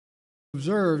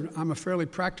Observed, I'm a fairly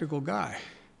practical guy.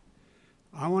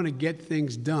 I want to get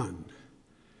things done.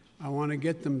 I want to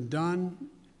get them done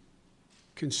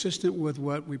consistent with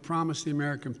what we promised the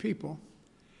American people.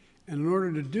 And in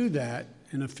order to do that,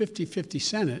 in a 50-50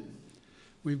 Senate,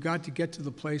 we've got to get to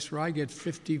the place where I get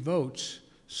 50 votes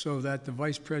so that the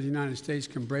Vice President of the United States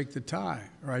can break the tie,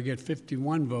 or I get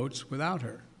 51 votes without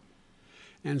her.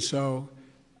 And so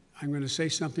I'm going to say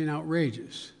something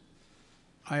outrageous.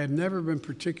 I have never been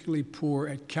particularly poor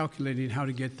at calculating how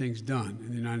to get things done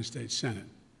in the United States Senate.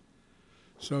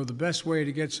 So the best way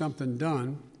to get something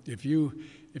done, if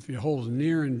it holds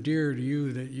near and dear to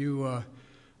you that you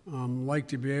like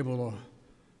to be able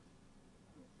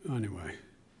to, anyway,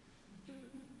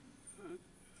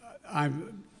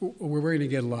 we're going to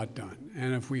get a lot done.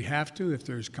 And if we have to, if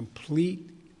there's complete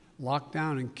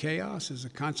lockdown and chaos as a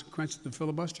consequence of the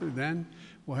filibuster, then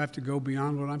we'll have to go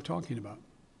beyond what I'm talking about.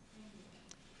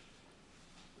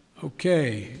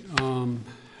 Okay,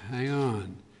 hang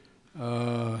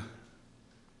on.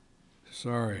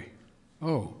 Sorry.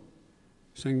 Oh,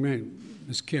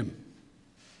 Ms. Kim.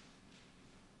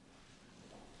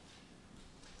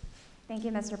 Thank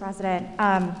you, Mr. President.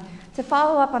 To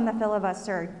follow up on the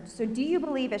filibuster, so do you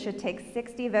believe it should take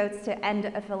 60 votes to end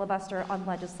a filibuster on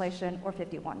legislation or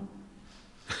 51?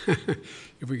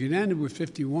 If we could end it with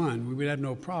 51, we would have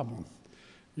no problem.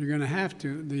 You're going to have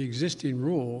to, the existing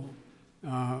rule,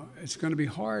 it's going to be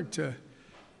hard to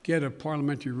get a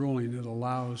parliamentary ruling that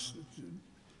allows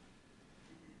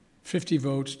 50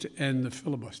 votes to end the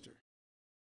filibuster.